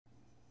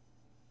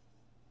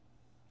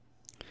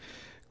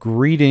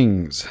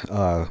Greetings,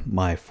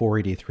 my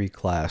 483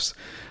 class.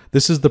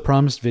 This is the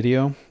promised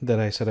video that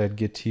I said I'd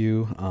get to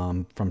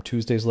you from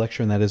Tuesday's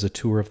lecture, and that is a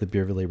tour of the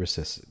Bureau of Labor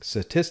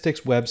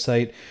Statistics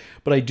website.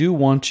 But I do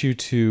want you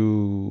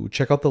to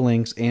check out the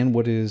links and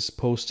what is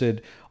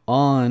posted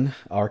on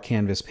our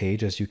Canvas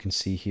page, as you can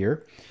see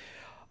here.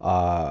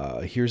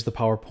 Here's the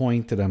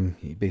PowerPoint that I'm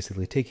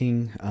basically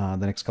taking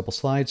the next couple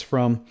slides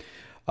from.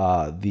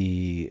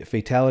 The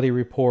fatality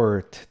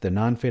report, the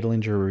non-fatal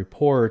injury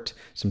report,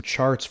 some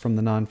charts from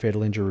the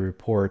non-fatal injury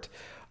report,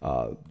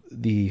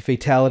 the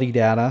fatality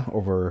data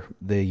over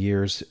the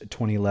years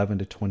 2011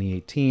 to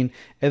 2018,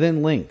 and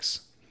then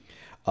links.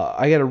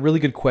 I got a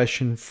really good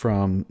question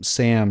from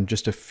Sam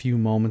just a few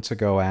moments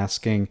ago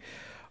asking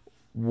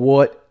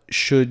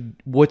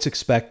what's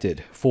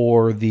expected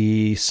for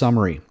the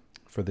summary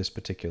for this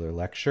particular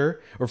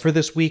lecture, or for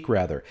this week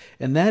rather,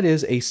 and that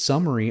is a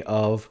summary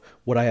of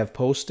what I have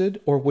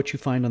posted or what you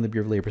find on the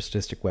Bureau of Labor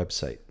Statistics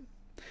website.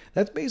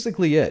 That's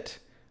basically it.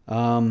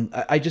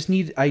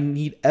 I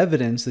need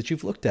evidence that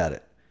you've looked at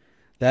it.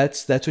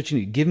 That's what you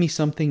need. Give me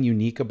something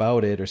unique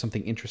about it or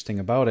something interesting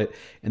about it,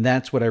 and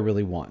that's what I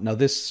really want. Now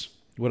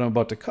what I'm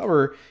about to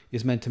cover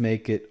is meant to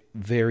make it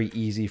very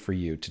easy for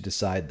you to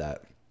decide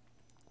that.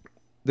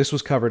 This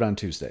was covered on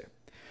Tuesday.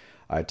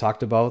 I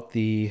talked about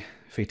the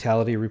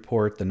fatality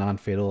report, the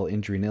non-fatal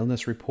injury and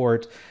illness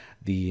report,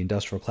 the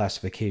industrial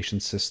classification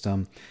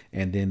system,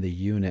 and then the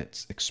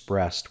units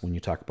expressed when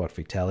you talk about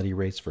fatality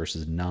rates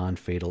versus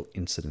non-fatal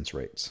incidence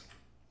rates.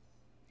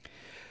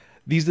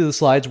 These are the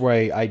slides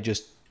where I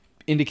just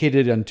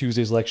indicated on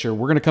Tuesday's lecture.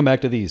 We're going to come back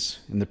to these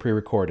in the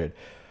pre-recorded.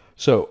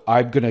 So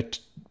I'm going to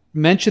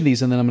mention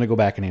these, and then I'm going to go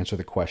back and answer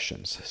the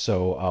questions.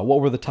 So what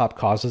were the top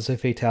causes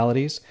of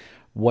fatalities?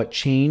 What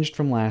changed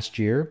from last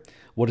year?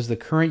 What is the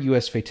current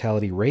U.S.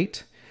 fatality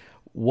rate?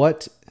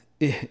 What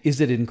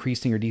is it,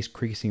 increasing or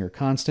decreasing or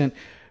constant?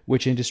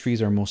 Which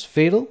industries are most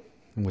fatal?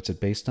 And what's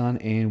it based on?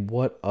 And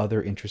what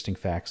other interesting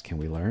facts can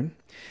we learn?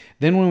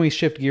 Then when we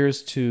shift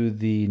gears to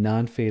the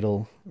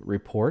non-fatal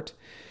report,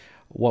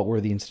 what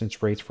were the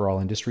incidence rates for all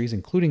industries,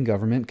 including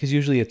government? Because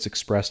usually it's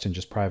expressed in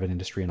just private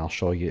industry, and I'll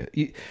show you.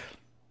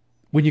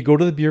 When you go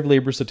to the Bureau of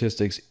Labor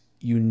Statistics,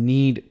 you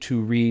need to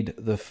read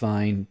the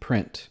fine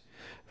print.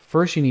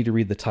 First, you need to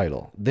read the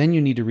title. Then you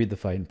need to read the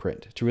fine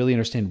print to really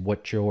understand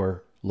what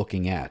you're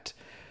looking at.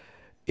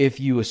 If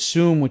you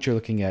assume what you're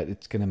looking at,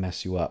 it's going to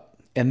mess you up.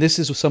 And this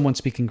is someone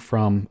speaking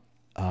from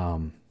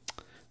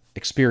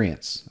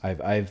experience.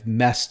 I've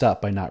messed up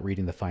by not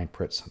reading the fine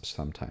print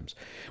sometimes.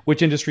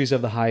 Which industries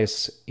have the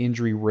highest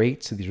injury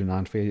rates? These are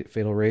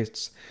non-fatal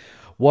rates.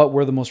 What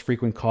were the most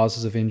frequent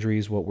causes of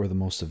injuries? What were the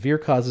most severe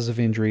causes of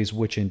injuries?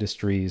 Which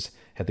industries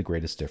had the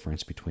greatest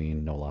difference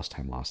between no lost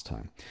time, lost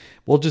time?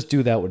 We'll just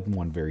do that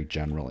one very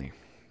generally.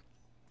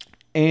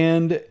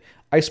 And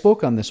I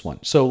spoke on this one.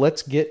 So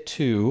let's get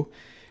to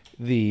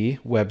the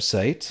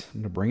website.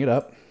 I'm going to bring it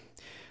up.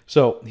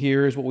 So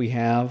here's what we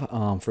have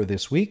for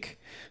this week.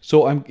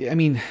 So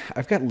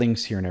I've got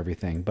links here and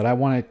everything, but I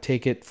want to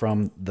take it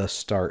from the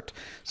start.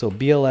 So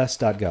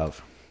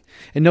BLS.gov.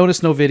 And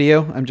notice no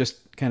video. I'm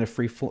just kind of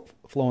free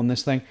flowing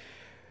this thing.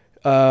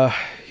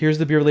 Here's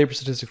the Bureau of Labor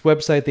Statistics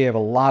website. They have a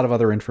lot of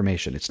other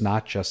information. It's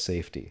not just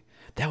safety.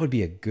 That would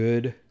be a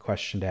good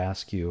question to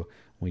ask you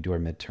when we do our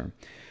midterm.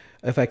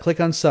 If I click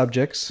on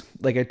subjects,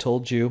 like I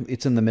told you,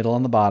 it's in the middle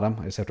on the bottom.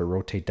 I just have to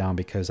rotate down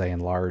because I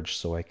enlarged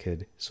so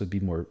it'd be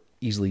more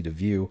easily to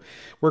view.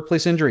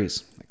 Workplace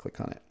injuries. I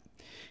click on it.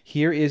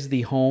 Here is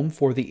the home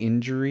for the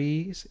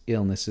injuries,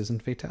 illnesses,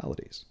 and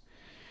fatalities.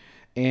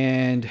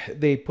 And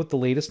they put the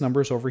latest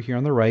numbers over here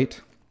on the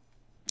right.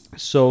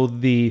 So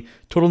the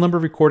total number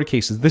of recorded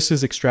cases, this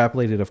is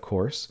extrapolated, of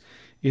course,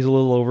 is a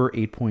little over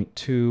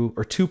 8.2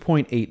 or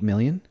 2.8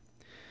 million.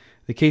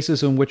 The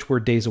cases in which were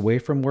days away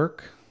from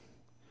work,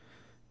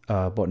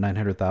 about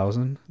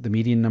 900,000. The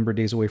median number of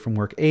days away from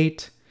work,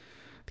 8.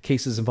 The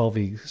cases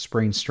involving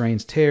sprains,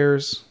 strains,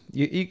 tears.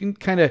 You can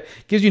kind of,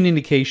 gives you an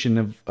indication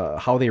of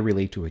how they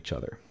relate to each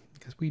other,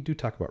 because we do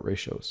talk about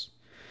ratios.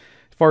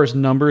 As far as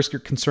numbers are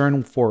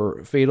concerned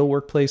for fatal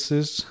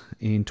workplaces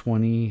in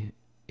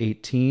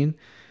 2018,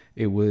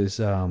 it was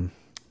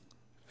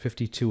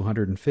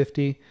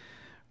 5,250.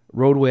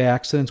 Roadway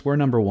accidents were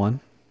number 1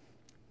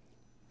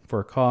 for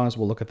a cause.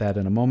 We'll look at that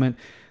in a moment.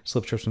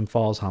 Slip, trips, and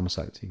falls,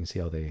 homicides. You can see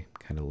how they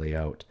kind of lay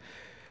out.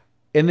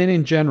 And then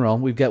in general,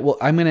 we've got, well,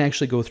 I'm going to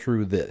actually go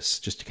through this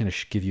just to kind of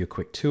give you a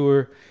quick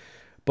tour.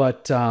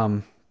 But,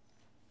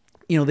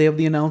 they have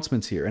the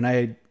announcements here, and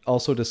I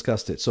also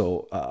discussed it.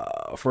 So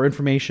for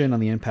information on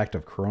the impact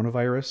of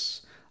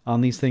coronavirus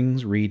on these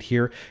things, read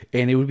here.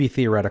 And it would be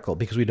theoretical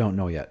because we don't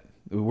know yet.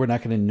 We're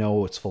not going to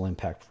know its full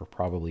impact for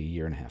probably a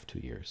year and a half, 2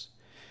 years.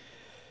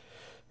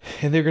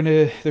 And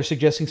they're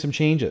suggesting some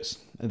changes.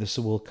 This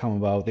will come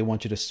about. They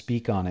want you to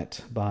speak on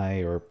it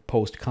or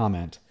post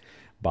comment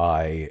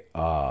by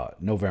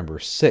November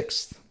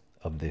 6th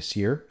of this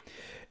year.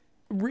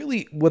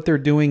 Really, what they're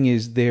doing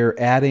is they're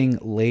adding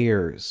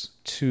layers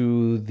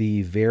to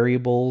the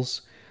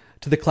variables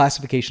to the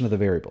classification of the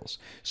variables.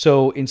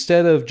 So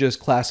instead of just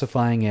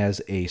classifying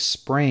as a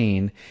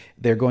sprain,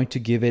 they're going to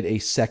give it a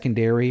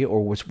secondary,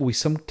 or what we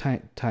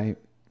sometimes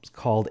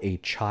called a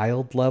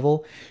child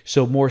level,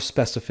 so more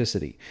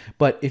specificity.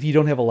 But if you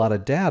don't have a lot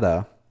of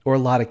data or a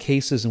lot of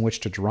cases in which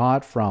to draw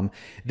it from,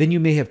 then you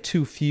may have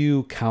too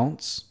few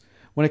counts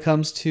when it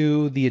comes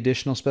to the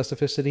additional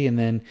specificity, and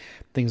then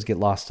things get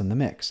lost in the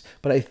mix.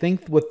 But I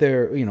think what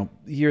they're,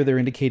 here they're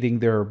indicating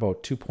there are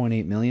about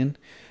 2.8 million.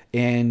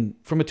 And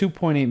from a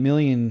 2.8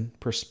 million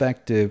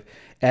perspective,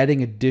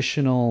 adding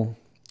additional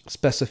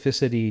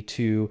specificity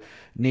to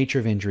nature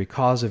of injury,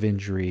 cause of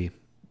injury,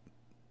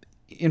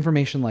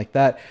 information like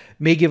that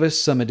may give us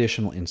some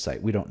additional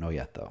insight. We don't know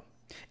yet, though.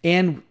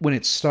 And when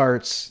it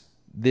starts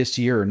this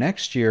year or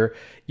next year,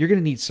 you're going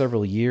to need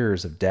several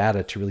years of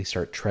data to really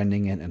start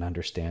trending it and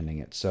understanding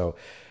it. So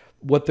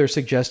what they're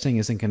suggesting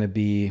isn't going to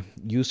be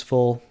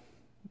useful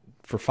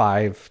for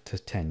 5 to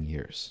 10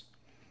 years.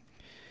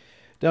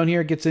 Down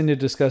here, it gets into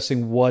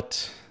discussing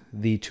what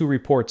the two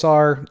reports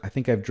are. I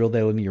think I've drilled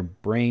that into your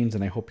brains,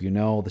 and I hope you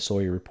know the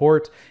Sawyer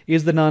report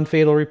is the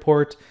non-fatal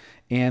report,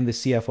 and the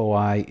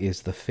CFOI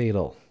is the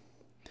fatal.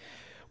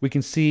 We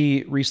can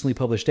see recently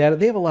published data.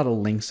 They have a lot of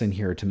links in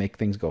here to make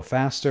things go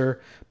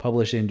faster.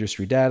 Published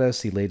industry data,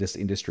 see latest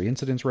industry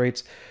incidence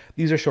rates.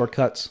 These are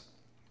shortcuts.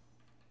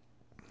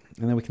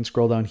 And then we can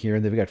scroll down here,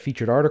 and they've got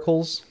featured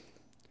articles.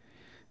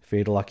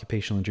 Fatal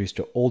occupational injuries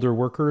to older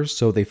workers.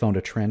 So they found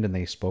a trend, and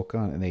they spoke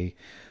on it, and they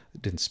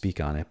didn't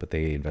speak on it, but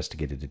they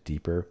investigated it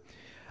deeper.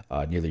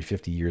 Nearly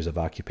 50 years of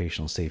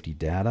occupational safety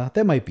data.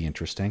 That might be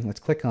interesting.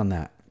 Let's click on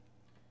that.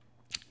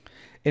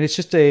 And it's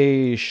just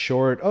a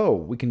short,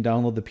 we can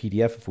download the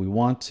PDF if we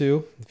want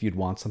to, if you'd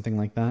want something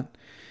like that.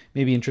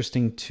 Maybe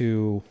interesting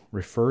to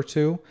refer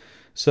to.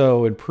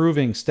 So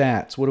improving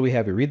stats, what do we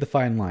have here? Read the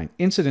fine line.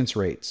 Incidence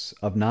rates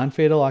of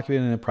non-fatal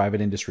occupant in a private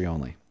industry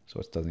only. So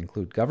it doesn't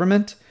include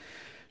government.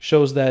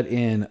 Shows that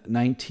in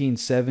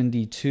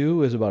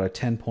 1972 is about a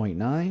 10.9.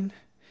 And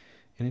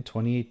in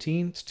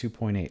 2018, it's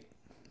 2.8.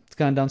 It's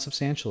gone down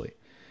substantially.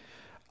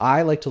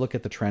 I like to look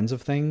at the trends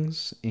of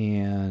things,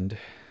 and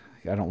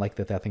I don't like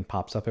that thing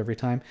pops up every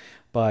time,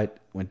 but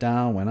went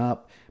down, went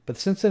up. But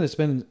since then, it's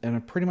been in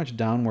a pretty much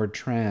downward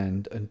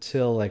trend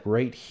until like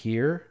right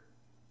here,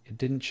 it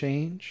didn't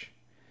change.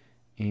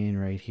 And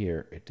right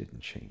here, it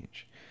didn't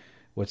change.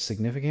 What's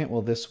significant?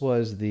 Well, this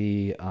was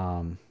the,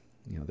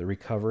 the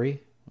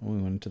recovery when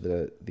we went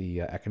into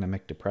the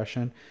economic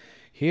depression.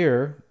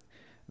 Here,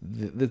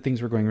 the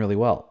things were going really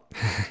well.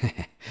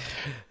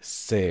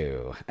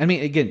 So, I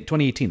mean, again,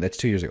 2018, that's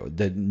 2 years ago.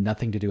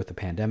 Nothing to do with the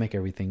pandemic.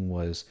 Everything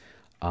was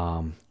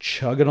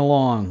chugging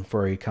along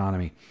for our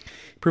economy.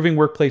 Improving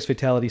workplace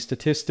fatality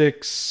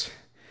statistics.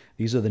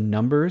 These are the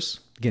numbers.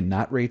 Again,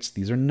 not rates.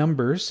 These are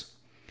numbers.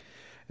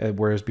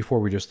 Whereas before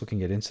we were just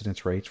looking at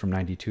incidence rates from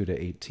 92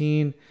 to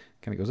 18.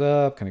 Kind of goes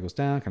up, kind of goes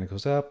down, kind of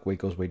goes up, weight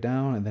goes way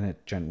down, and then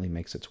it gently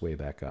makes its way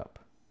back up.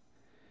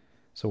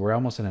 So we're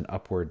almost in an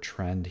upward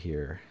trend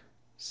here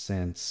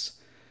since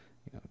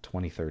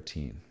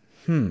 2013.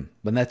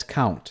 But that's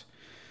count.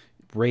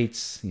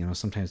 Rates,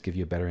 sometimes give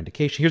you a better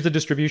indication. Here's the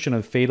distribution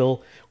of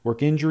fatal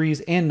work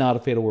injuries and not a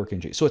fatal work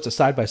injury. So it's a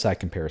side-by-side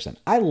comparison.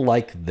 I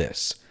like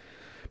this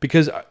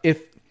because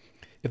if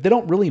they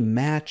don't really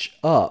match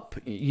up,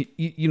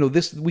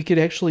 this, we could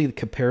actually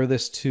compare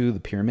this to the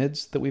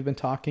pyramids that we've been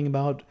talking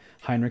about,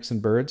 Heinrichs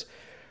and Birds.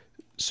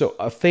 So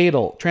a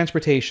fatal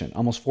transportation,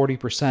 almost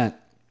 40%.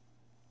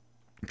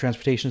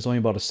 Transportation is only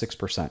about a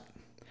 6%.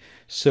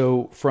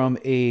 So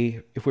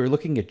if we're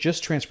looking at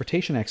just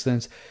transportation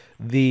accidents,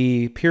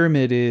 the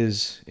pyramid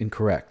is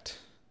incorrect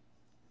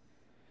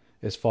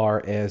as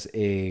far as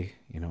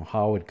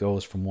how it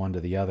goes from one to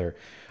the other.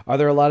 Are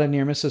there a lot of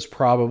near misses?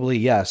 Probably,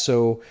 yeah.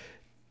 So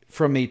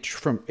from a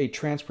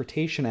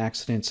transportation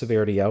accident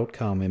severity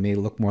outcome, it may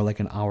look more like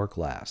an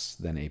hourglass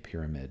than a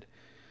pyramid,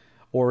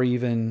 or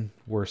even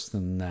worse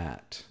than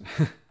that.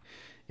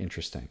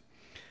 Interesting.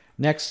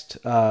 Next,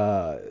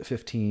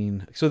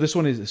 15. So this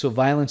one is,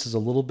 violence is a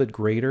little bit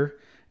greater.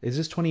 Is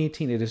this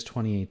 2018? It is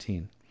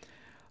 2018.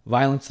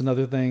 Violence and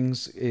other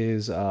things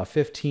is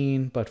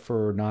 15, but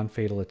for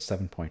non-fatal, it's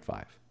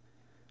 7.5.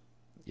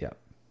 Yep.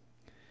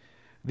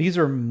 These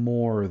are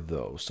more,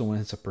 though. So when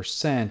it's a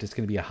percent, it's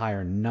going to be a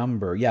higher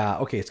number. Yeah,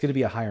 okay, it's going to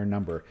be a higher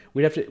number.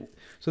 We'd have to,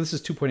 so this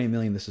is 2.8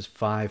 million. This is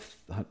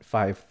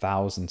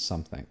 5,000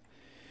 something.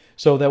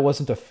 So that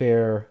wasn't a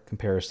fair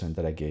comparison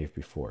that I gave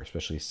before,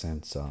 especially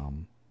since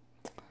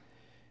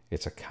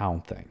it's a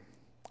count thing.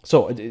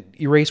 So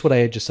erase what I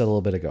had just said a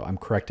little bit ago. I'm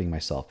correcting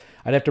myself.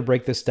 I'd have to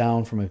break this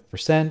down from a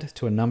percent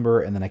to a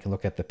number, and then I can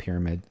look at the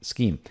pyramid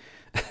scheme.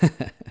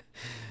 I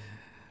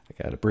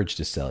got a bridge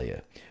to sell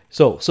you.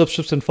 So slips,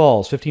 trips, and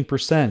falls,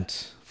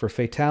 15% for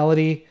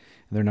fatality.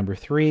 And they're number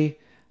 3.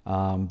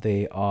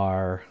 They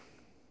are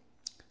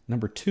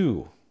number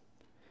 2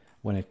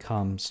 when it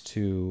comes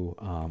to,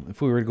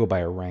 if we were to go by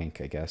a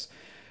rank, I guess.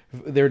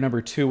 They're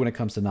number 2 when it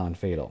comes to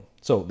non-fatal.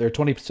 So they're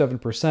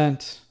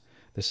 27%.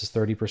 This is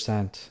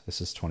 30%.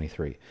 This is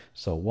 23.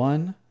 So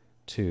 1,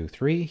 2,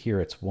 3.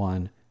 Here it's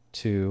 1,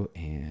 2,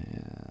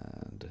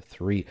 and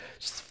 3.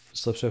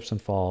 Slip, trips,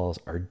 and falls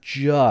are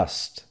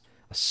just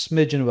a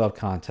smidgen above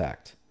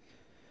contact.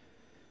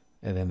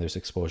 And then there's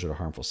exposure to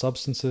harmful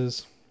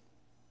substances.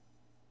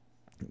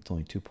 It's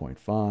only 2.5.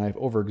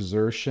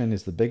 Overexertion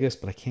is the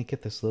biggest, but I can't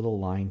get this little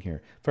line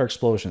here. Fire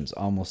explosions,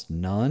 almost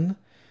none,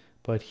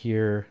 but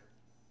here,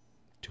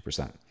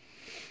 2%.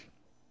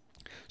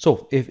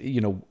 So if,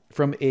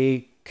 from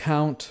a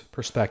count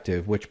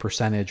perspective, which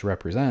percentage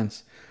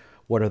represents,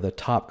 what are the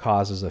top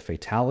causes of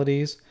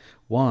fatalities?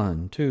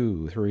 1,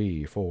 2,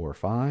 3, 4,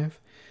 5.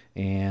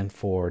 And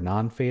for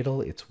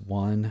non-fatal, it's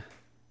 1,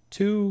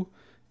 2,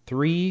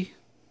 3,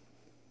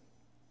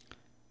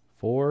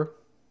 4.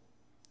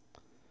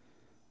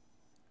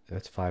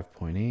 That's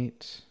 5.8.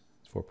 It's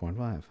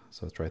 4.5.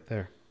 So it's right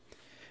there.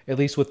 At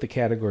least with the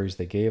categories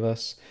they gave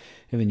us.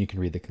 And then you can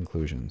read the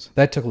conclusions.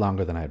 That took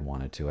longer than I'd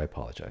wanted to. I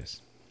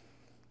apologize.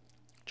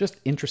 Just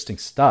interesting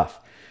stuff.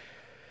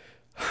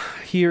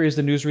 Here is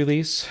the news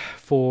release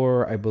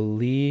for, I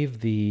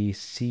believe, the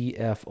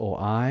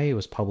CFOI. It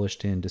was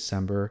published in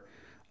December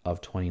of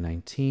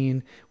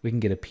 2019. We can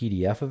get a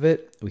PDF of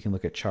it. We can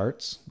look at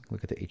charts,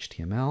 look at the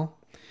HTML.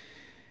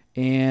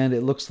 And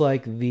it looks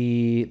like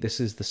this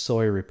is the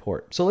soy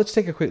report. So let's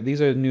take a quick, these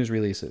are news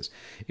releases.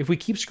 If we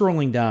keep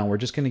scrolling down, we're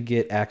just going to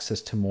get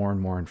access to more and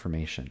more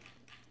information.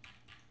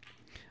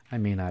 I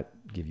may not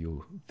give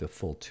you the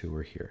full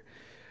tour here.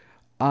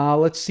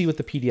 Let's see what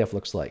the PDF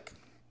looks like.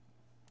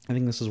 I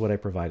think this is what I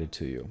provided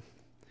to you.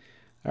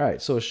 All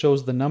right, so it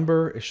shows the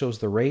number, it shows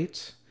the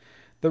rate.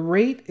 The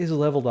rate is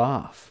leveled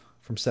off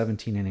from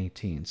 17 and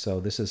 18,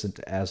 so this isn't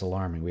as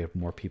alarming. We have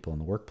more people in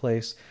the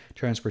workplace.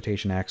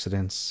 Transportation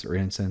accidents or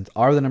incidents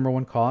are the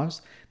 #1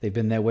 cause. They've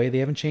been that way. They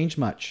haven't changed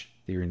much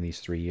during these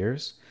 3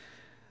 years.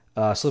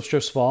 Slip,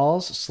 trips,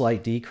 falls,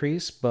 slight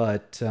decrease,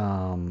 but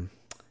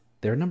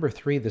they're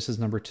 #3. This is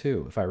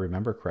 #2, if I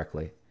remember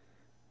correctly.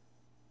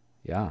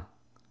 Yeah.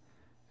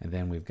 And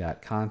then we've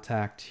got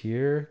contact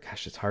here.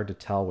 Gosh, it's hard to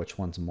tell which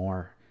one's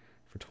more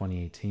for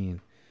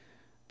 2018,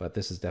 but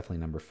this is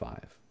definitely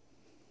 #5.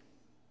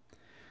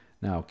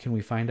 Now, can we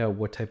find out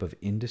what type of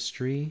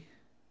industry?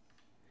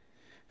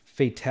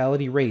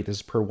 Fatality rate, this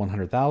is per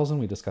 100,000.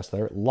 We discussed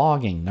that.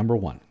 Logging,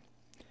 #1.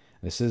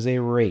 This is a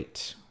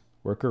rate,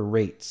 worker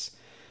rates.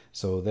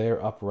 So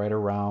they're up right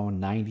around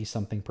 90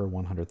 something per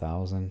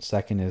 100,000.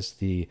 Second is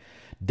the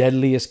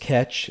deadliest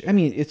catch. I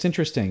mean, it's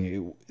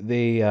interesting.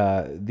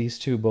 These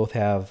two both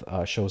have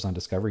shows on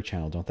Discovery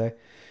Channel, don't they?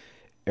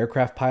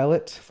 Aircraft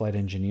pilot, flight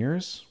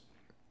engineers,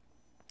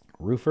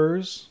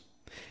 roofers.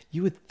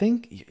 You would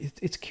think,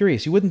 it's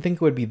curious, you wouldn't think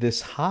it would be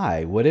this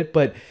high, would it?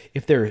 But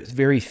if there are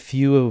very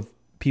few of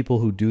people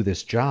who do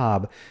this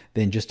job,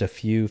 then just a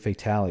few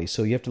fatalities.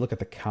 So you have to look at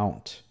the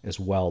count as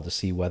well to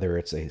see whether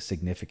it's a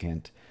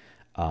significant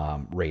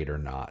rate or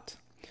not.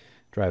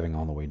 Driving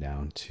all the way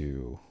down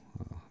to,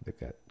 they've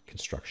got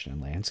construction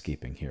and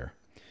landscaping here.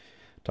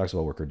 Talks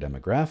about worker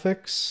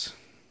demographics.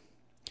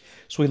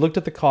 So we looked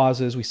at the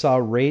causes. We saw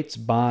rates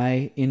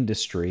by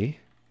industry.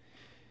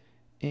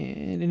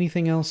 And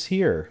anything else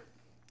here?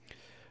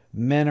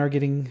 Men are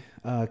getting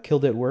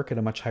killed at work at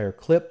a much higher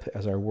clip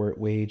as our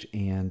wage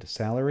and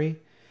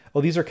salary.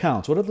 Oh, these are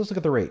counts. Let's look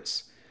at the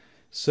rates.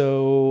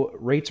 So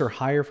rates are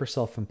higher for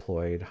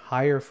self-employed,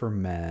 higher for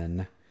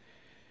men,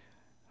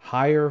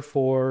 higher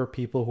for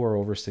people who are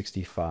over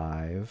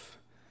 65,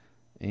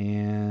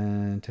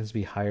 and tends to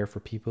be higher for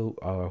people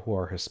who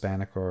are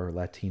Hispanic or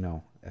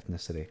Latino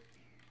ethnicity.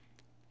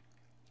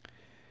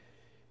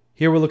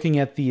 Here we're looking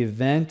at the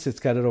event. It's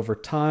got it over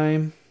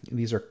time.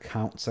 These are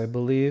counts, I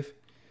believe.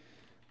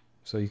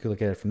 So you can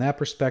look at it from that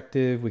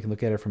perspective. We can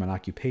look at it from an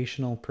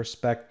occupational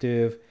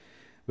perspective.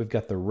 We've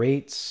got the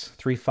rates.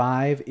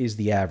 3.5 is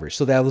the average.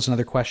 So that was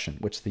another question.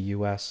 What's the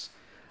U.S.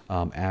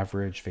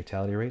 Average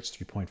fatality rates?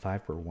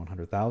 3.5 per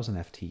 100,000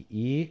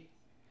 FTE.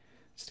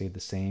 Stayed the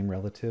same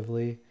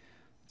relatively.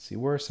 Let's see,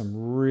 where are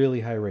some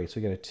really high rates?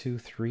 We got a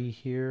 2.3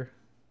 here.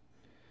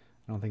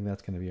 I don't think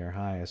that's going to be our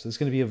highest. It's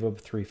going to be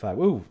above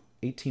 3.5. Ooh,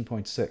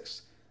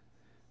 18.6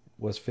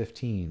 was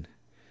 15.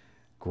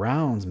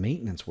 Grounds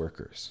maintenance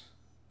workers.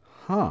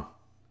 Huh.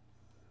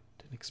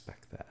 Didn't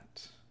expect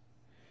that.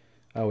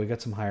 Oh, we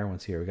got some higher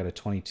ones here. We got a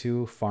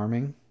 22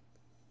 farming.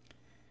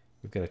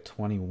 We've got a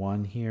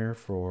 21 here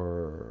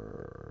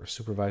for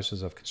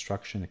supervisors of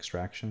construction,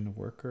 extraction of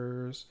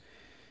workers.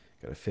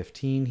 Got a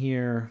 15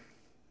 here.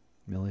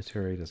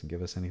 Military doesn't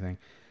give us anything.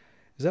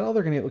 Is that all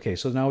they're going to get? Okay,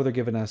 so now they're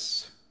giving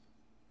us...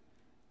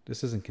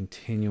 This isn't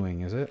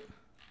continuing, is it?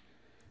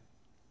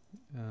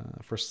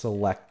 For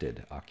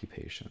selected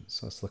occupations.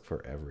 So let's look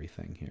for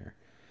everything here.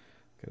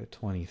 Got a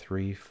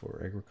 23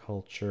 for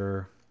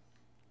agriculture.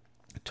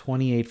 A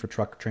 28 for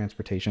truck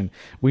transportation.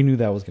 We knew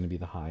that was going to be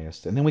the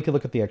highest. And then we could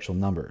look at the actual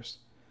numbers.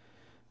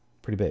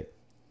 Pretty big.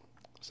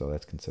 So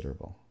that's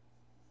considerable.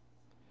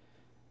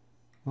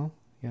 Well,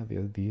 yeah,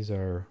 these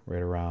are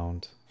right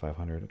around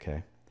 500.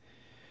 Okay.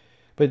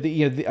 But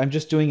I'm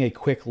just doing a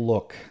quick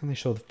look, and they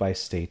show by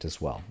state as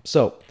well.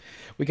 So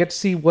we get to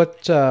see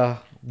what's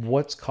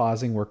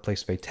causing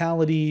workplace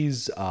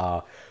fatalities,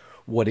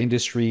 what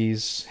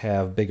industries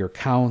have bigger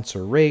counts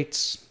or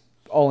rates,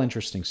 all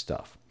interesting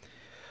stuff.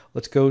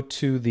 Let's go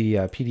to the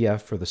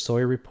PDF for the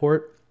Sawyer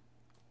report.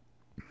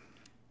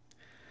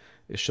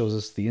 It shows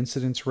us the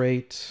incidence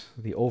rate.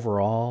 The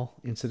overall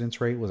incidence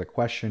rate was a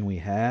question we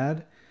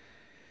had.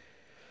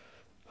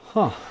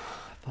 I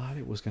thought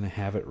it was going to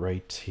have it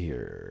right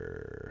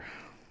here.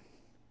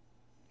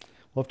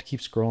 We'll have to keep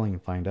scrolling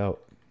and find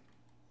out.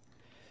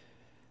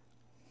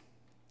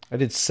 I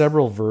did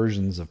several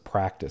versions of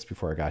practice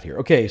before I got here.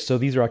 Okay, so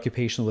these are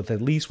occupational with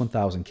at least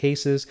 1,000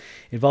 cases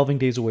involving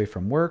days away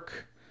from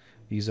work.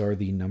 These are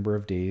the number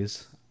of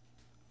days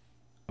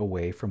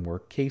away from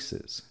work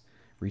cases.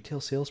 Retail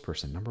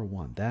salesperson, number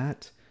 1.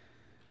 That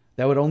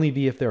would only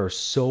be if there are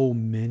so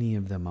many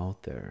of them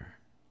out there.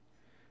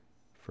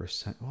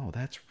 Oh,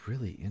 that's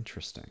really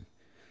interesting.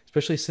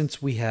 Especially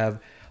since we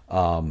have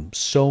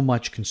so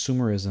much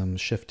consumerism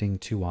shifting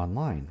to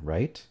online,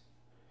 right?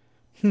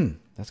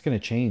 That's going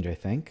to change, I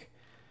think.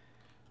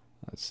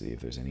 Let's see if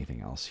there's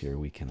anything else here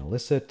we can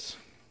elicit.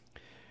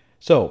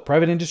 So,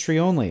 private industry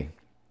only.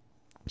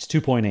 It's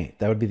 2.8.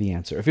 That would be the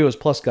answer. If it was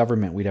plus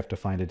government, we'd have to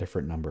find a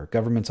different number.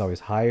 Government's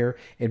always higher.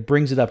 It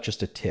brings it up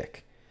just a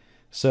tick.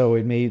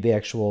 So the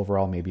actual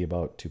overall may be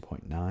about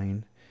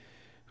 2.9.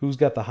 Who's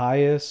got the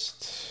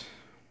highest?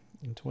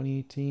 In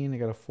 2018, I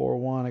got a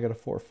 4.1. I got a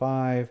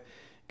 4.5.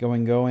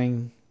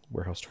 Going.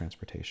 Warehouse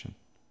transportation.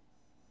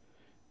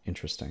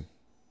 Interesting.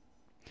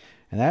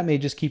 And that may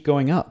just keep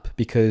going up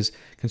because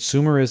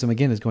consumerism,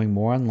 again, is going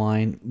more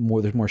online.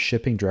 There's more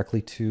shipping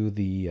directly to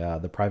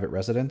the private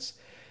residents.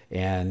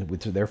 And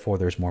therefore,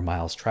 there's more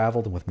miles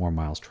traveled. And with more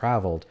miles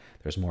traveled,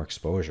 there's more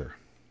exposure.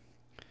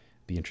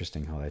 Be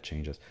interesting how that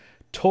changes.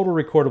 Total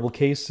recordable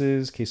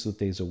cases with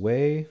days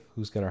away.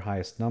 Who's got our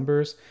highest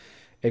numbers?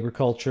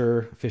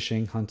 Agriculture,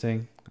 fishing,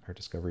 hunting, our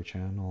Discovery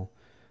Channel.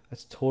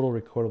 That's total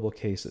recordable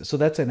cases. So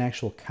that's an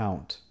actual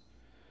count.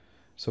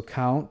 So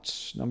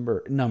count,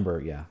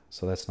 number, yeah.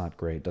 So that's not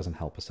great. Doesn't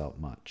help us out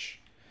much.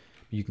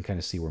 You can kind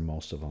of see where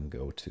most of them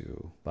go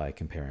to by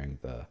comparing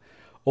the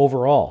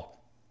overall.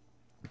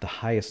 The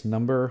highest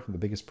number, the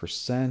biggest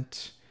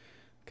percent,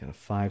 got a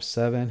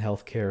 5.7.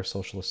 Healthcare,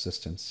 social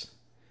assistance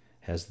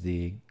has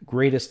the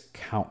greatest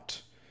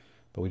count,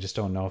 but we just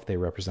don't know if they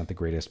represent the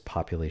greatest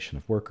population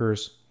of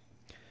workers.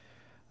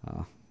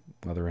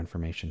 Other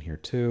information here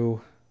too.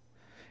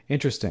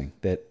 Interesting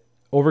that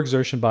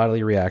overexertion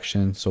bodily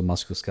reaction, so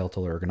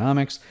musculoskeletal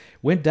ergonomics,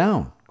 went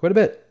down quite a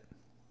bit,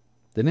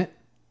 didn't it?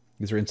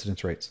 These are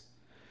incidence rates.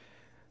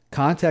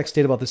 Contact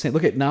stayed about the same.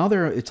 Look at now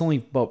it's only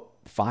about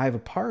 5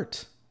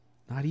 apart.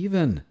 Not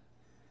even.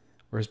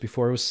 Whereas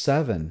before it was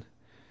 7.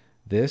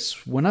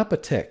 This went up a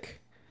tick.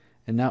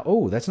 And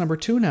now, that's number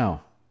 2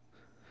 now.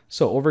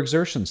 So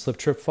overexertion, slip,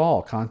 trip,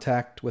 fall,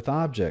 contact with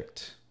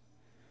object.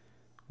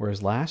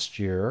 Whereas last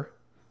year,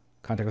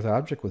 contact with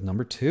object was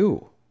number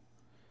 2.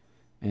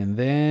 And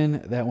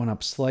then that went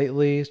up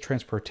slightly.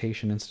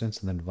 Transportation incidents,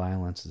 and then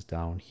violence is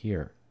down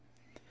here.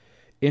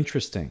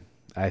 Interesting,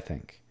 I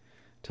think.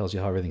 Tells you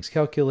how everything's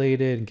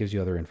calculated and gives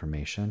you other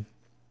information.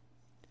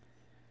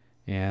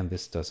 And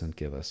this doesn't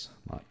give us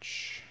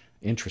much.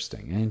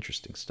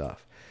 Interesting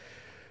stuff.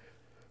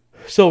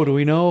 So do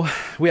we know?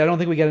 I don't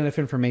think we got enough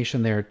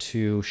information there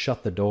to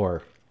shut the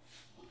door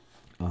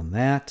on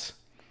that.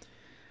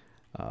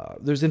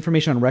 There's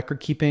information on record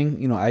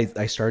keeping.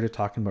 I started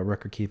talking about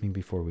record keeping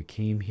before we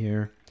came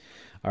here.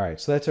 All right,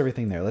 so that's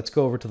everything there. Let's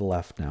go over to the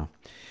left now.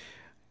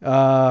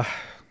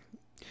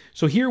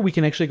 So here we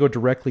can actually go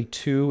directly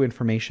to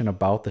information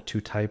about the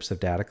 2 types of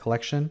data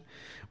collection.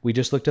 We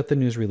just looked at the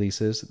news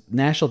releases.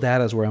 National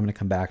data is where I'm going to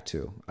come back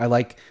to. I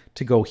like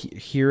to go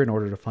here in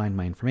order to find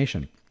my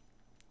information.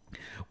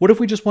 What if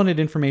we just wanted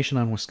information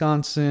on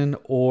Wisconsin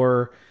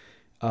or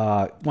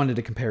wanted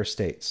to compare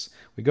states?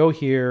 We go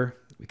here.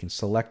 We can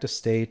select a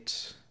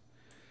state.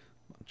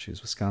 I'll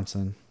choose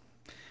Wisconsin.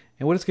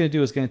 And what it's going to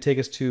do is going to take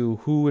us to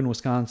who in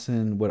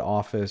Wisconsin, what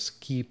office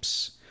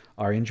keeps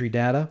our injury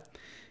data.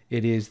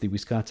 It is the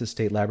Wisconsin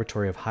State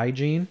Laboratory of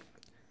Hygiene.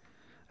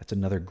 That's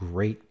another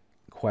great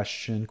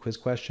quiz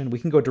question. We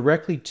can go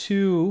directly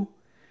to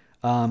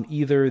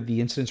either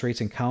the incidence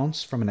rates and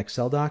counts from an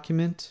Excel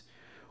document,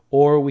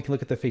 or we can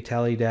look at the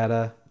fatality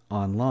data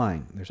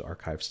online. There's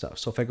archive stuff.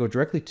 So if I go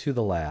directly to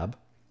the lab,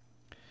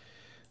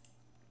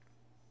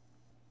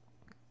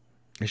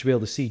 I should be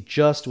able to see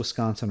just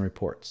Wisconsin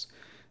reports.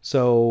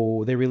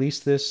 So they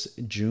released this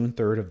June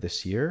 3rd of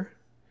this year.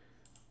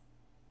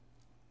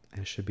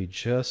 And it should be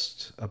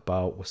just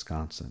about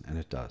Wisconsin, and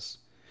it does.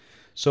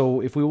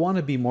 So if we want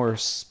to be more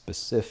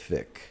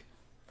specific,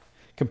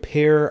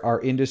 compare our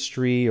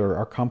industry or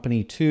our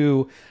company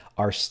to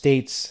our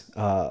state's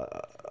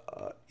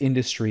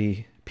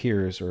industry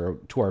peers or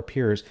to our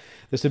peers,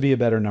 this would be a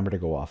better number to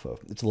go off of.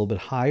 It's a little bit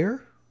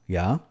higher,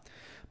 yeah,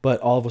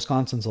 but all of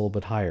Wisconsin's a little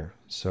bit higher.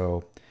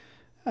 So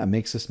that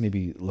makes this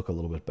maybe look a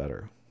little bit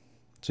better.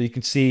 So you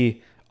can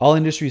see all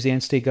industries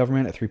and state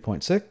government at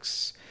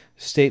 3.6,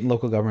 state and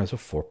local governments at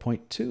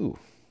 4.2.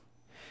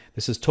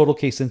 This is total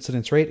case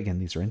incidence rate. Again,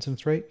 these are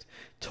incidence rates.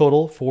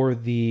 Total for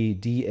the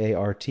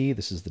DART.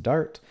 This is the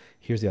DART.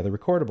 Here's the other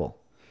recordable.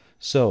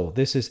 So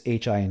this is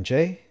HI and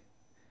J.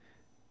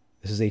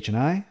 This is H and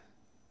I.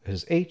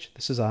 This is H.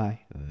 This is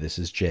I. This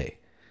is J.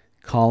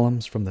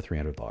 Columns from the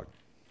 300 log.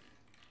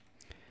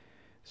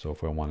 So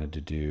if I wanted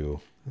to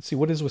do, let's see,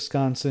 what is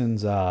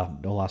Wisconsin's no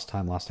lost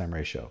time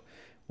ratio?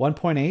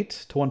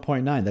 1.8 to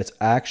 1.9. That's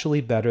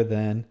actually better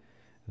than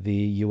the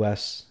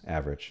U.S.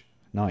 average.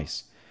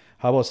 Nice.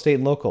 How about state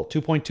and local?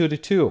 2.2 to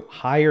 2.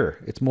 Higher.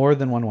 It's more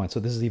than 1.1.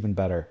 So this is even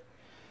better.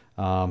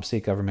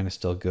 State government is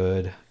still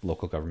good.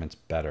 Local government's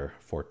better.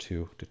 4.2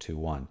 to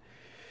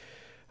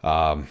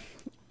 2.1.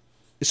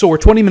 So we're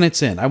 20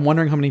 minutes in. I'm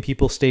wondering how many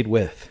people stayed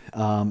with.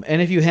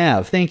 And if you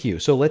have, thank you.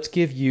 So let's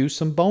give you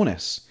some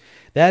bonus.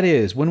 That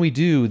is when we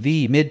do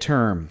the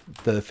midterm,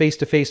 the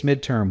face-to-face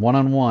midterm,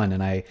 one-on-one,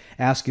 and I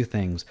ask you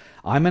things,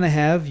 I'm going to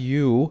have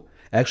you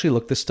actually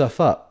look this stuff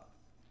up.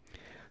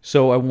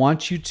 So I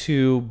want you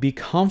to be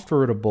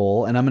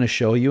comfortable, and I'm going to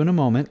show you in a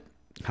moment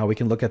how we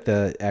can look at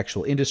the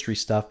actual industry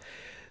stuff,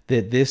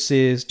 that this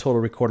is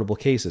total recordable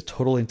cases,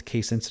 total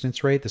case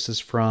incidence rate. This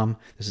is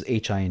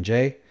HI and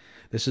J.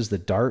 This is the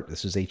DART.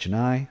 This is H and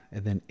I,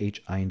 and then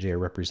H, I, and J are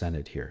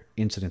represented here.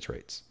 Incidence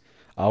rates.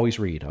 Always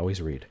read,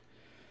 always read.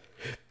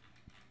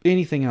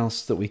 Anything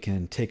else that we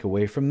can take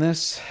away from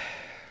this?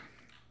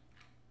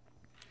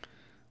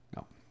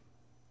 No.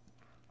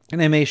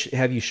 And I may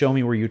have you show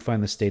me where you'd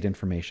find the state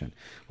information.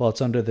 Well, it's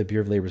under the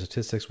Bureau of Labor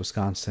Statistics,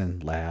 Wisconsin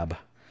lab.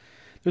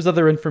 There's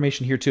other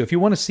information here too. If you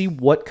want to see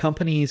what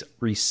companies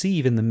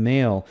receive in the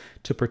mail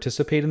to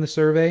participate in the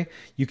survey,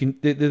 you can.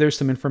 There's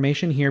some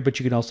information here, but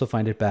you can also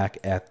find it back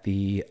at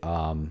the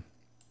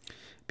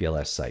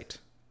BLS site.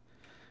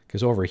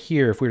 Because over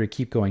here, if we were to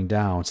keep going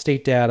down,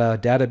 state data,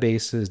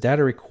 databases,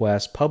 data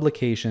requests,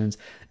 publications,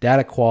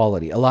 data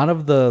quality. A lot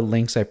of the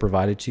links I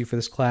provided to you for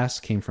this class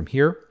came from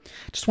here.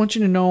 Just want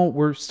you to know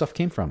where stuff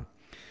came from.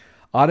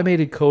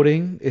 Automated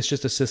coding is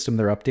just a system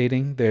they're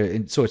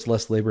updating. So it's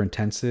less labor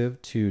intensive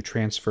to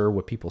transfer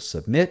what people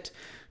submit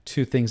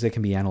to things that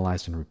can be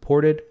analyzed and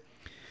reported.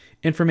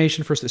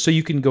 Information first. So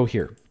you can go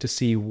here to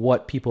see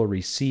what people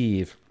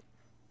receive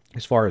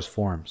as far as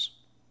forms.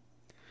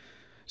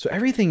 So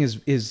everything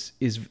is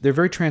they're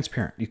very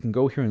transparent. You can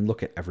go here and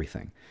look at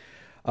everything.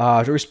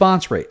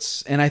 Response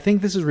rates. And I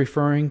think this is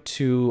referring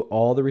to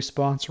all the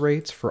response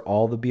rates for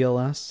all the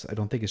BLS. I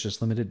don't think it's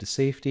just limited to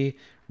safety.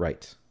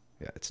 Right.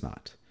 Yeah, it's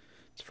not.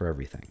 It's for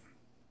everything.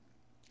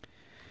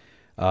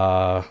 They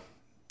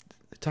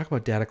talk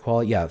about data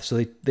quality. Yeah,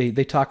 so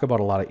they talk about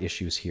a lot of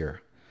issues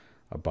here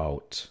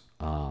about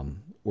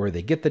where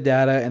they get the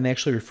data, and they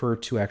actually refer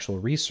to actual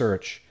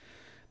research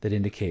that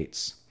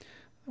indicates.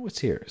 What's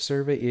here?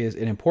 Survey is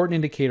an important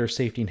indicator of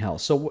safety and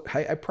health. So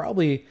I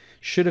probably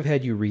should have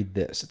had you read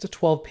this. It's a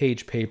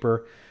 12-page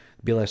paper,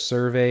 BLS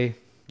survey,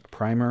 a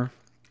primer.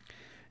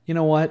 You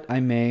know what? I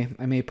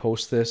may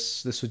post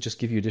this. This would just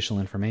give you additional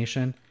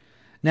information.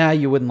 Nah,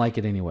 you wouldn't like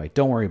it anyway.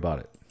 Don't worry about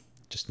it.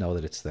 Just know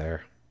that it's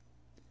there.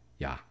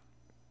 Yeah.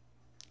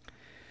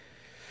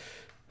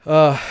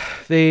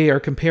 They are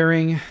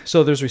comparing.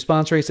 So there's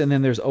response rates, and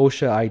then there's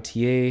OSHA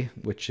ITA,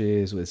 which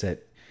is, what is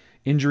that?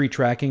 Injury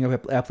tracking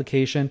of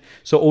application.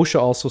 So OSHA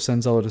also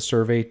sends out a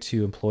survey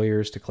to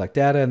employers to collect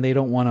data, and they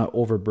don't want to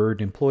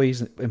overburden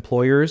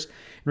employers in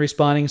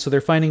responding. So they're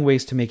finding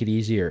ways to make it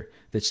easier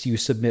that you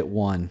submit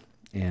one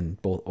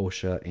and both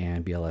OSHA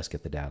and BLS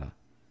get the data.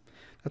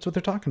 That's what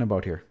they're talking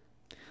about here.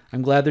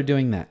 I'm glad they're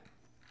doing that.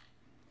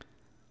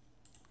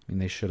 I mean,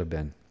 they should have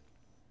been.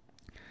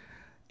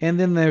 And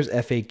then there's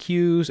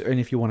FAQs, and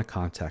if you want to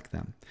contact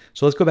them.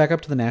 So let's go back up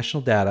to the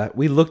national data.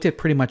 We looked at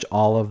pretty much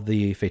all of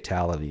the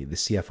fatality, the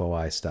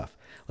CFOI stuff.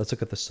 Let's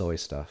look at the SOE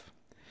stuff.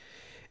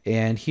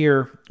 And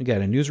here, we got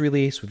a news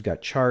release, we've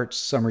got charts,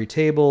 summary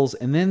tables,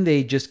 and then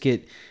they just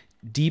get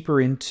deeper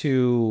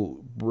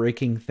into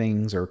breaking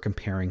things or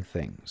comparing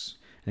things.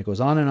 And it goes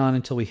on and on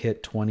until we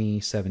hit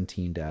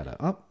 2017 data.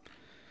 Oh,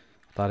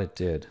 I thought it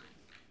did,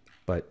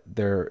 but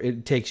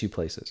it takes you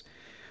places.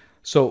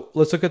 So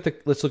let's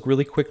look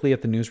really quickly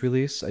at the news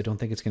release. I don't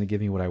think it's going to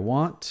give me what I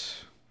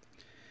want.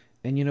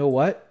 And you know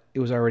what? It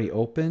was already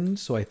open,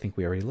 so I think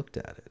we already looked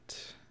at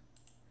it.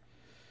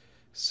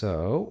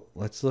 So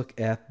let's look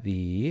at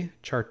the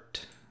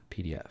chart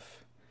PDF.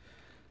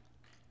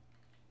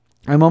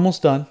 I'm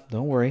almost done.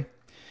 Don't worry.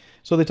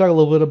 So they talk a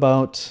little bit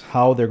about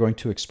how they're going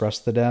to express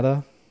the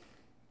data.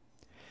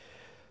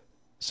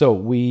 So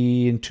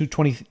in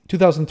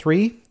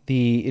 2003,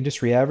 the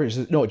industry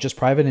average, no, just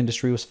private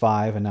industry was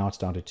 5, and now it's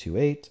down to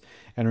 2.8.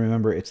 And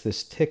remember, it's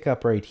this tick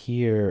up right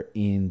here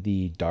in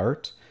the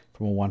DART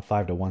from a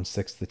 1.5 to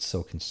 1.6 that's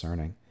so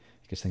concerning,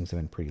 because things have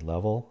been pretty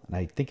level. And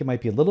I think it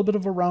might be a little bit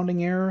of a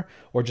rounding error,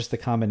 or just the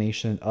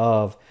combination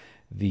of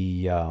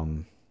the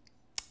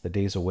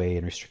days away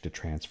and restricted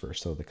transfer.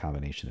 So the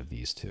combination of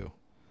these two.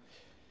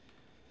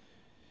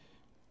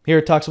 Here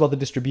it talks about the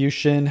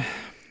distribution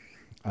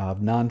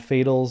of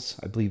non-fatals.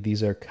 I believe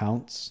these are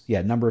counts.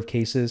 Yeah, number of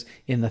cases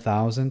in the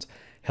thousands.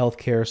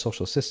 Healthcare,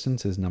 social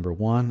assistance is number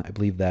 1. I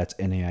believe that's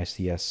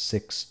NAICS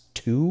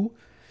 6.2.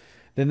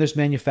 Then there's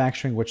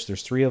manufacturing, which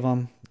there's 3 of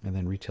them, and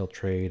then retail,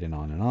 trade, and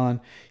on and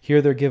on.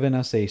 Here they're giving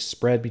us a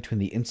spread between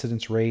the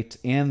incidence rate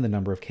and the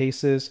number of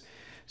cases.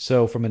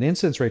 So from an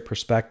incidence rate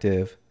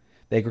perspective,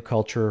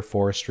 agriculture,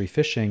 forestry,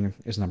 fishing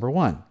is number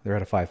 1. They're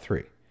at a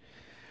 5.3.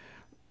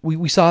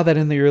 We saw that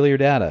in the earlier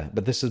data,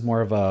 but this is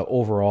more of a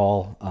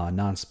overall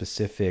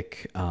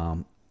non-specific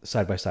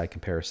side-by-side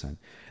comparison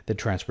than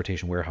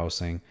transportation,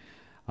 warehousing.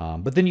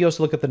 But then you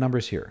also look at the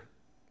numbers here.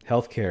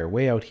 Healthcare,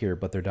 way out here,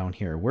 but they're down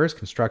here. Where's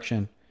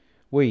construction?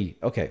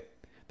 Okay,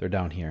 they're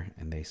down here,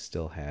 and they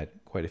still had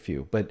quite a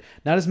few, but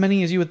not as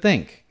many as you would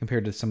think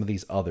compared to some of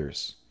these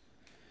others.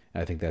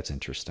 And I think that's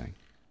interesting.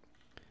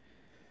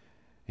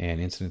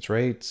 And incidence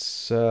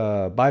rates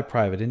by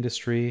private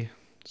industry.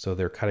 So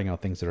they're cutting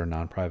out things that are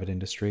non-private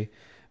industry.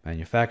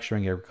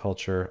 Manufacturing,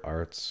 agriculture,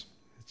 arts.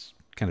 It's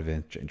kind of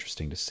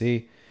interesting to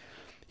see.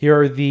 Here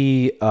are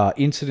the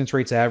incidence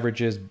rates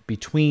averages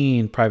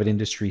between private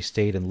industry,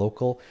 state, and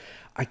local.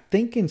 I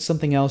think in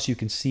something else you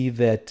can see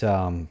that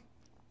I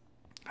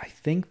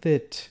think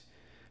that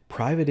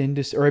private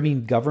industry, or I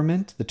mean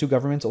government, the 2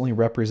 governments only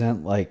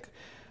represent like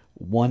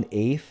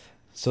 1/8.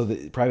 So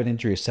the private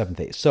industry is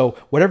 7/8. So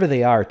whatever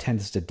they are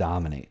tends to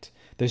dominate.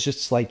 There's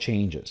just slight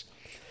changes.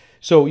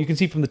 So you can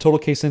see from the total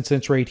case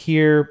incidence rate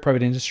here,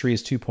 private industry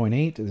is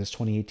 2.8. This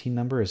 2018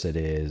 number as it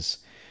is.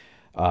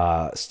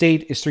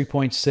 State is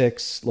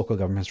 3.6. Local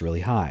government is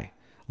really high.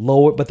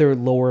 Lower, but they're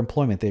lower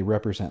employment. They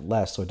represent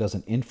less, so it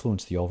doesn't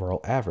influence the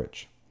overall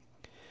average.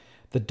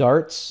 The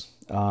darts,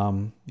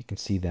 you can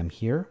see them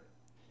here.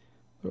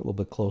 They're a little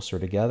bit closer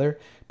together.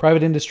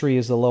 Private industry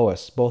is the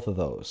lowest, both of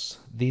those.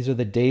 These are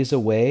the days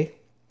away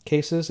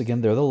cases.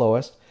 Again, they're the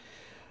lowest.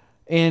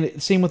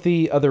 And same with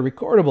the other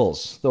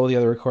recordables, though the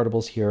other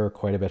recordables here are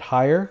quite a bit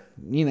higher.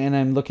 And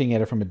I'm looking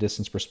at it from a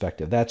distance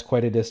perspective. That's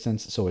quite a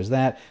distance, so is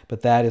that,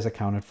 but that is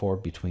accounted for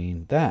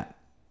between that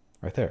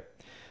right there.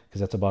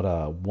 Because that's about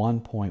a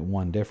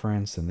 1.1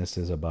 difference, and this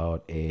is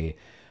about a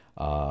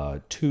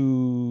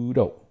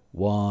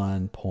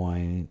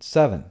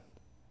 1.7.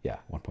 Yeah,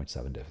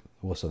 1.7 difference.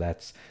 Well, so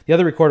that's the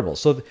other recordables.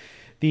 So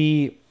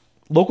the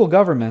local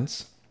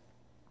governments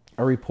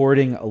are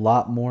reporting a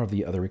lot more of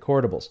the other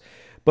recordables.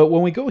 But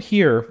when we go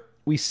here,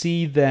 we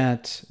see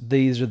that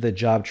these are the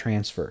job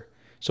transfer.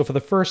 So for the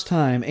first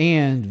time,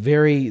 and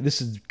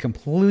this is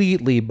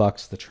completely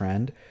bucks the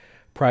trend,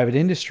 private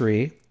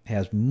industry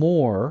has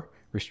more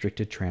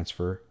restricted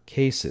transfer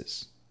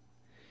cases.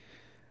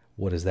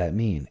 What does that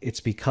mean?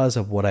 It's because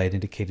of what I had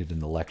indicated in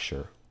the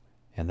lecture,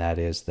 and that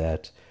is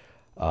that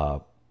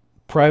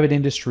private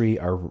industry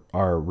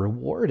are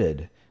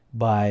rewarded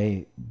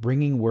by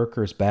bringing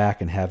workers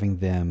back and having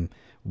them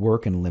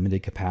work in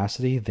limited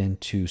capacity than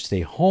to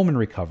stay home and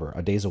recover,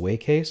 a days away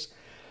case.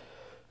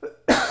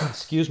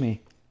 Excuse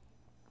me.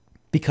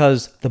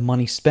 Because the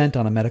money spent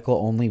on a medical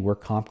only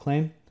work comp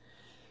claim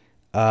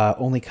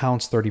only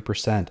counts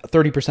 30%.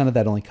 30% of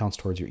that only counts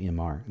towards your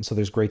EMR. And so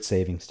there's great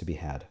savings to be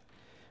had.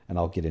 And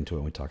I'll get into it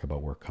when we talk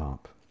about work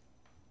comp.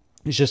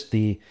 It's just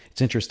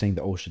it's interesting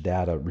the OSHA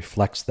data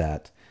reflects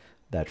that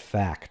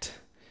fact.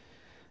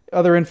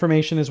 Other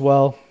information as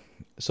well.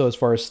 So as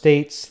far as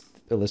states,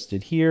 they're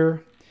listed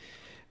here.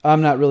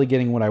 I'm not really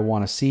getting what I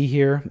want to see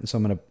here. So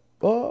I'm going to,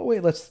 oh,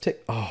 wait, let's take,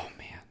 oh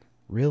man,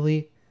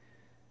 really?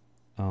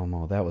 Oh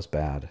no, that was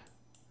bad.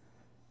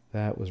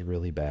 That was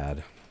really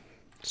bad.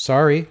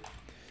 Sorry.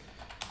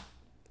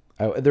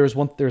 There was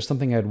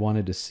something I'd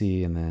wanted to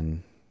see, and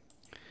then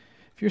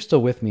if you're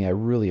still with me, I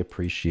really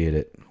appreciate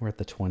it. We're at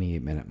the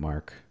 28-minute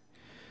mark.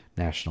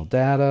 National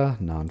data,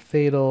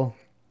 non-fatal.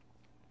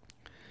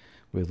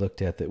 We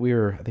looked at that.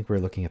 I think we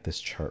were looking at this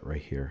chart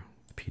right here,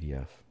 the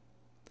PDF.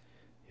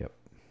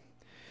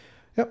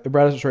 Yep, it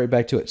brought us right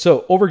back to it.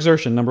 So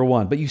overexertion, number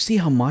 1. But you see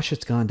how much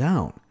it's gone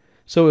down.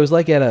 So it was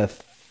like at a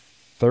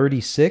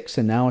 36,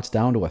 and now it's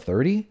down to a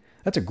 30.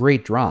 That's a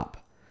great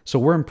drop. So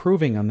we're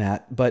improving on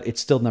that, but it's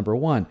still number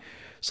 1.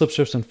 Slip,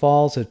 trips, and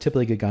falls have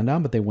typically gone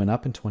down, but they went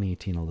up in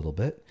 2018 a little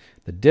bit.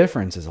 The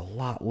difference is a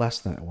lot less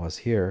than it was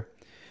here.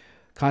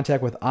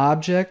 Contact with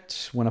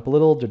object went up a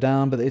little, they're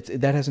down, but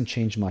that hasn't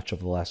changed much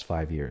over the last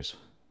 5 years.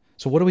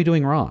 So what are we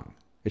doing wrong?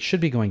 It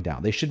should be going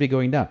down. They should be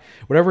going down.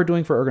 Whatever we're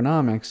doing for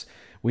ergonomics,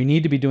 we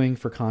need to be doing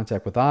for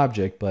contact with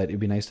object, but it'd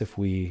be nice if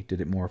we did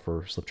it more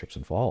for slip, trips,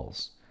 and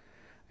falls.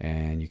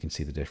 And you can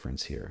see the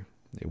difference here.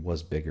 It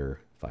was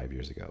bigger 5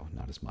 years ago,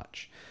 not as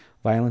much.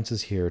 Violence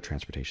is here,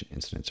 transportation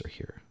incidents are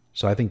here.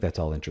 So I think that's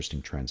all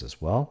interesting trends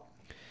as well.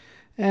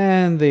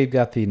 And they've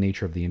got the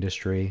nature of the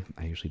industry.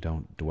 I usually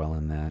don't dwell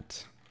in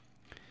that,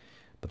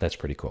 but that's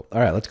pretty cool. All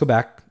right, let's go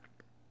back.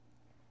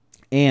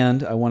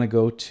 And I want to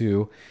go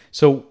to,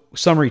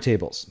 summary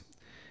tables.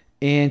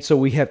 And so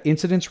we have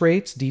incidence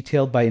rates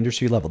detailed by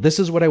industry level. This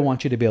is what I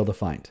want you to be able to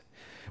find.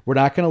 We're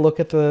not going to look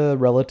at the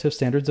relative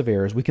standards of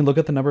errors. We can look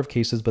at the number of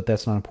cases, but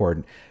that's not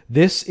important.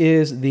 This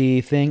is the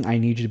thing I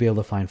need you to be able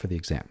to find for the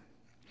exam.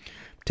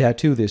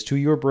 Tattoo this to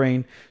your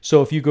brain.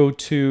 So if you go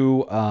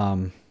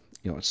to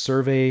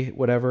survey,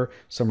 whatever,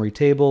 summary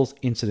tables,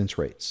 incidence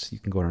rates. You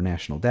can go to our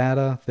national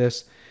data,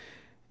 this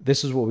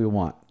is what we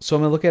want. So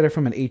I'm going to look at it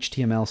from an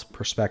HTML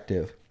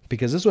perspective.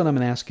 because this is what I'm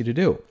going to ask you to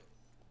do.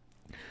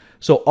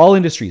 So all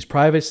industries,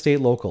 private,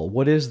 state, local,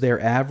 what is their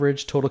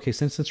average total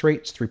case incidence rate?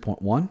 It's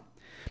 3.1.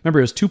 Remember,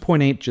 it was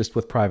 2.8 just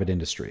with private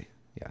industry.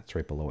 Yeah, it's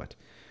right below it.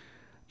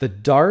 The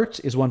DART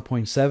is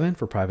 1.7.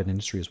 For private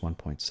industry is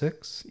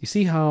 1.6. You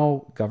see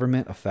how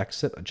government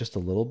affects it just a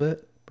little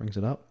bit, brings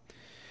it up?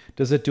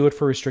 Does it do it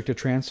for restricted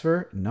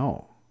transfer?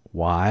 No.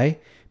 Why?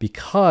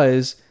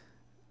 Because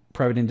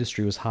private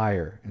industry was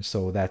higher, and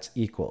so that's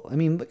equal. I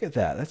mean, look at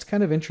that. That's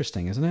kind of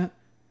interesting, isn't it?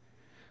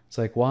 It's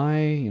like,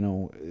 why,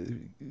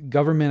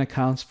 government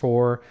accounts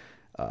for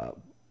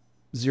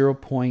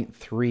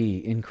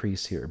 0.3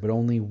 increase here, but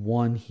only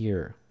 1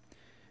 here.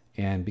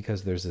 And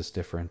because there's this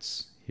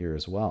difference here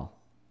as well,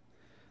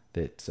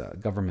 that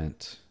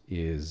government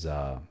is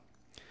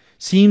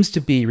seems to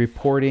be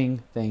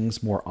reporting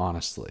things more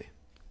honestly.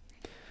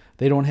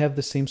 They don't have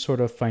the same sort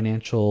of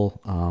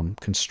financial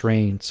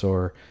constraints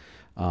or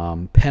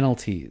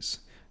penalties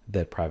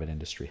that private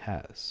industry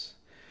has.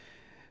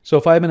 So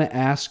if I'm going to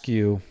ask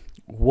you,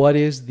 what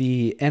is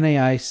the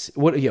NAI?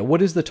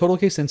 What is the total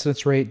case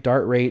incidence rate,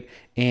 DART rate,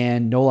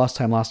 and no lost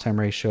time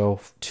ratio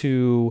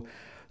to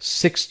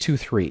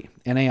 623?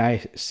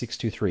 NAI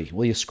 623.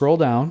 Will you scroll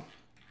down?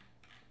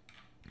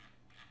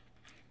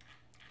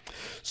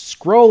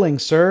 Scrolling,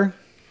 sir.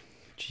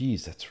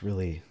 Geez, that's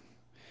really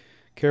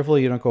careful.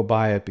 You don't go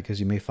by it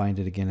because you may find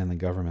it again in the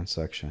government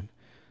section.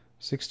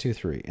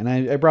 623, and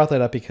I brought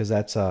that up because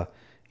that's a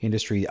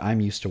industry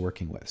I'm used to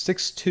working with.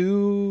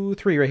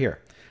 623 right here.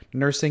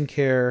 Nursing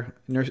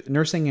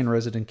and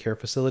resident care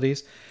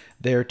facilities.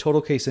 Their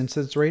total case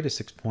incidence rate is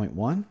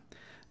 6.1.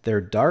 Their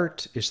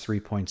DART is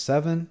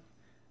 3.7.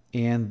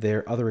 And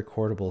their other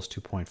recordable is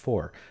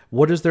 2.4.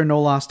 What is their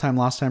no lost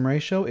time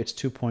ratio? It's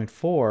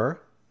 2.4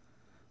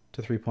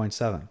 to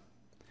 3.7.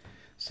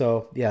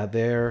 So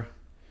yeah,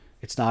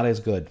 it's not as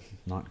good.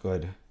 Not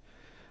good.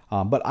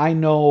 But I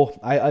know,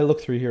 I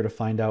look through here to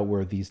find out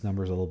where these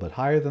numbers are a little bit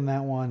higher than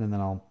that one, and then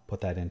I'll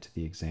put that into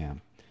the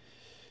exam.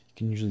 You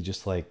can usually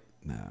just I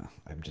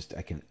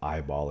can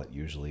eyeball it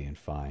usually and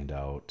find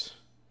out.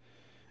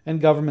 And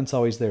government's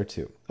always there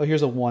too. Oh,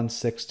 here's a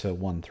 1.6 to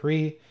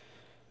 1.3.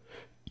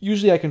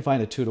 Usually I can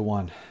find a 2 to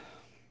 1.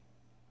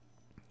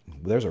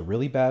 There's a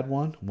really bad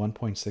one,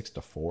 1.6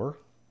 to 4.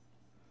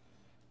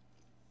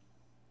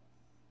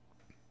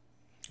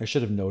 I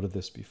should have noted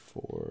this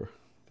before.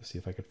 Let's see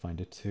if I could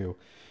find it too.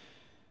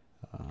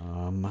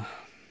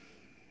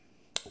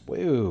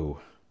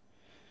 Whoa.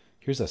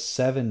 Here's a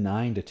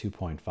 7.9 to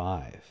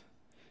 2.5.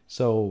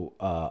 So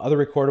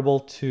other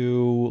recordable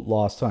to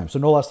lost time. So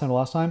no lost time to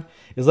lost time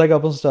is like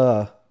almost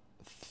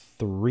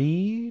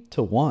 3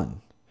 to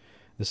 1.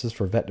 This is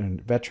for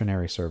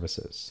veterinary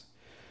services.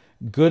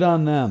 Good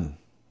on them.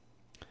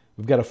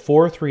 We've got a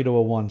 4.3 to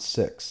a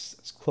 1.6.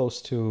 It's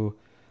close to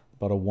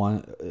about a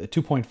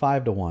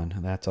 2.5 to 1.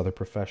 And that's other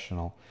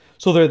professional.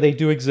 So they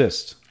do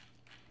exist.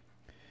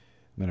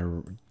 I'm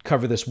going to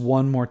cover this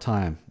one more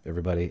time,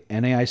 everybody.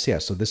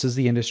 NAICS. So this is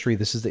the industry.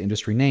 This is the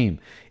industry name.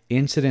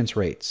 Incidence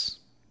rates.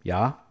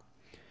 Yeah.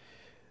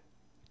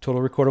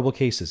 Total recordable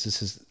cases.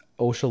 This is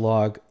OSHA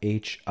log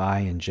H, I,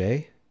 and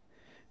J.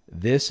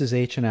 This is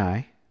H and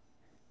I.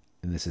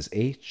 And this is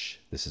H.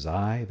 This is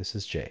I. This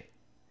is J.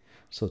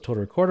 So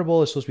total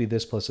recordable is supposed to be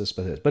this plus this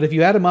plus this. But if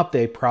you add them up,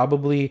 they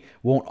probably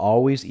won't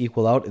always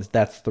equal out.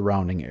 That's the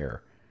rounding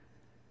error.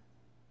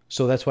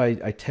 So that's why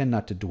I tend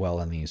not to dwell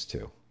on these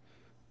two.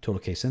 Total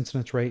case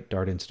incidence rate,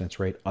 DART incidence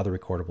rate, other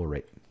recordable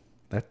rate.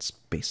 That's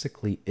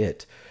basically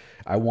it.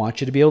 I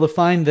want you to be able to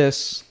find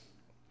this.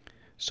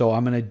 So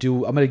I'm going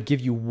to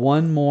give you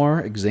one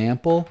more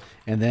example,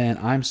 and then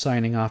I'm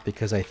signing off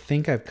because I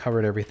think I've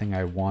covered everything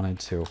I wanted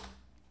to.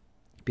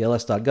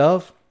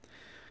 BLS.gov,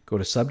 go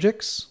to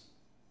subjects,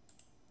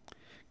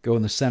 go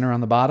in the center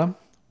on the bottom,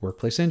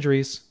 workplace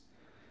injuries,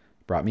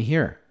 brought me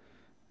here.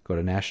 Go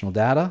to national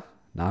data,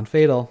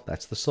 non-fatal,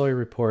 that's the Sawyer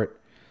report.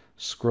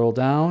 Scroll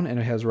down, and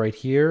it has right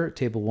here,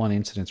 table 1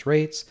 incidence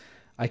rates.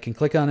 I can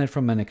click on it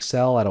from an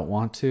Excel. I don't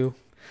want to.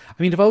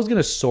 I mean, if I was going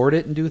to sort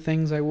it and do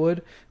things, I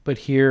would. But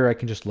here, I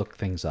can just look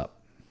things up.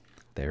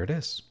 There it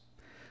is.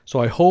 So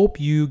I hope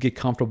you get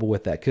comfortable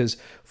with that. Because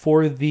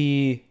for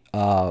the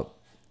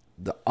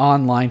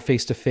online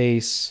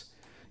face-to-face,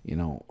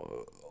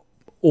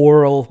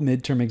 oral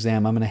midterm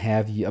exam, I'm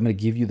going to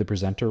give you the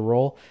presenter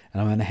role.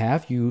 And I'm going to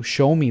have you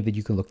show me that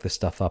you can look this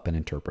stuff up and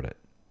interpret it.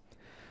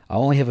 I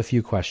only have a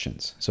few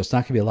questions, so it's not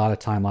going to be a lot of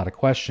time, a lot of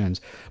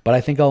questions, but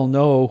I think I'll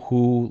know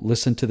who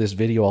listened to this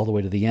video all the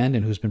way to the end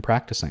and who's been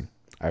practicing.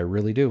 I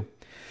really do.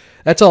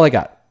 That's all I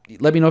got.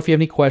 Let me know if you have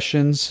any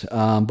questions,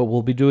 but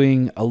we'll be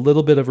doing a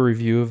little bit of a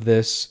review of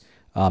this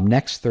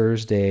next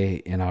Thursday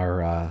in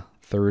our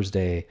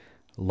Thursday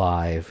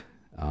live,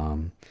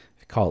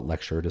 call it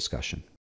lecture or discussion.